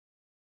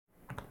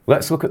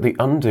Let's look at the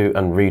undo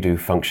and redo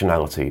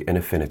functionality in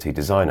Affinity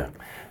Designer.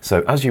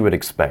 So as you would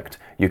expect,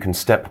 you can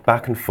step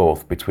back and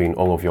forth between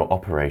all of your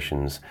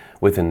operations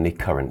within the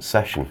current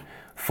session.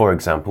 For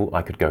example,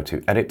 I could go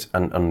to Edit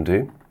and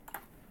Undo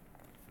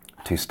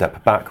to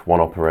step back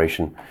one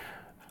operation,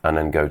 and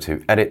then go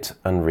to Edit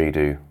and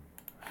Redo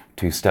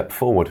to step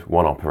forward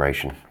one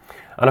operation.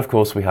 And of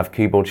course we have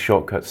keyboard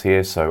shortcuts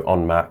here, so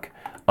on Mac,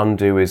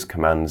 Undo is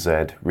Command Z,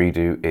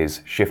 Redo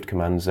is Shift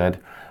Command Z.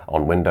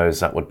 On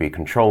Windows that would be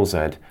Control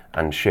Z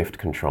and Shift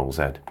Control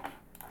Z.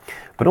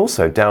 But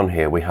also down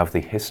here we have the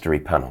History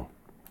panel.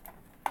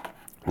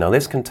 Now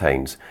this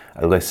contains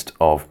a list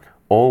of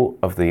all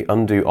of the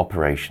undo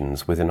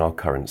operations within our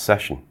current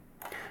session.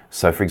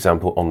 So for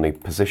example, on the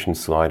position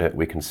slider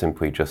we can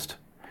simply just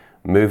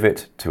move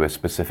it to a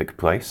specific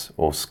place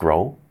or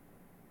scroll.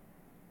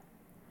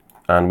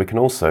 And we can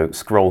also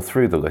scroll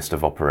through the list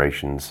of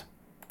operations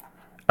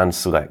and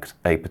select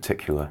a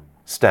particular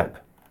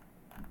step.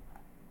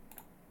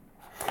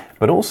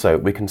 But also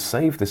we can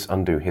save this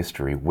undo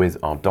history with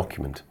our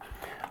document.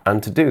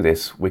 And to do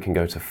this, we can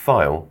go to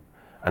File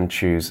and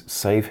choose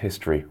Save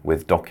History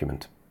with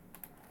Document.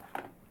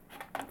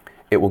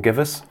 It will give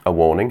us a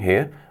warning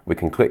here. We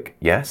can click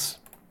Yes.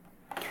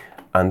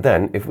 And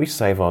then if we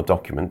save our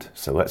document,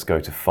 so let's go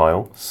to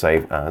File,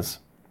 Save As.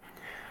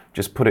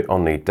 Just put it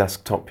on the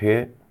desktop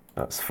here,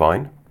 that's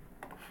fine.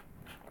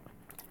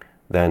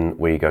 Then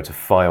we go to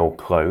File,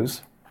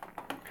 Close.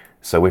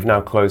 So we've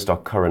now closed our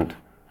current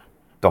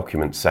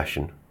document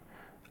session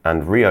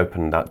and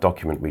reopen that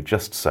document we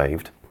just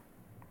saved.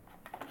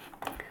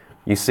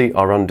 You see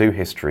our undo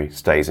history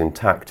stays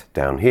intact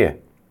down here.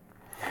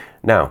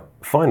 Now,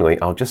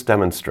 finally, I'll just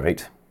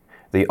demonstrate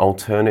the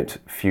alternate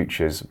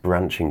futures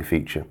branching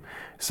feature.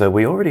 So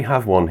we already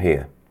have one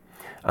here.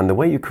 And the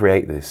way you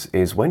create this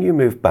is when you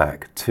move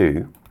back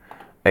to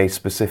a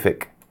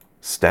specific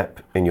step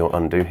in your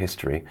undo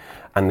history,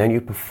 and then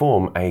you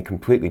perform a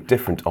completely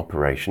different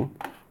operation.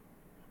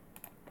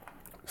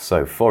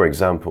 So for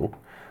example,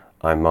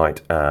 I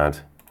might add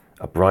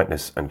a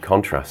brightness and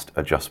contrast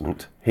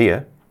adjustment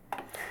here.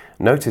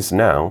 Notice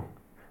now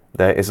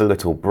there is a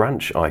little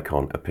branch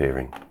icon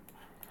appearing.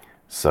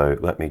 So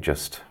let me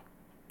just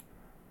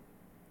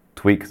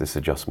tweak this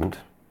adjustment.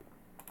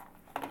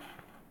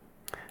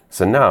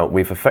 So now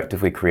we've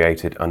effectively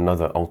created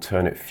another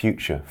alternate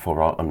future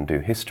for our undo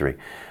history,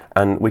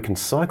 and we can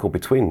cycle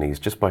between these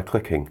just by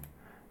clicking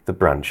the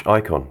branch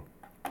icon.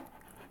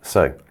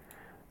 So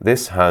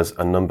this has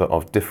a number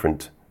of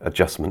different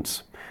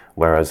adjustments,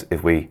 whereas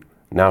if we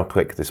now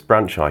click this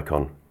branch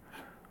icon,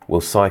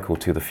 we'll cycle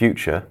to the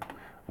future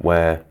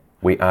where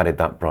we added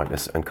that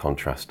brightness and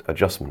contrast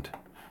adjustment.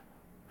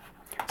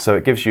 So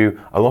it gives you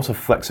a lot of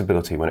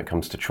flexibility when it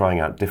comes to trying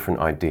out different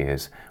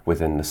ideas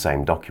within the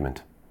same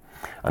document.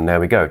 And there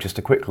we go, just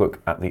a quick look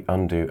at the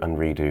undo and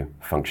redo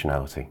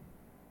functionality.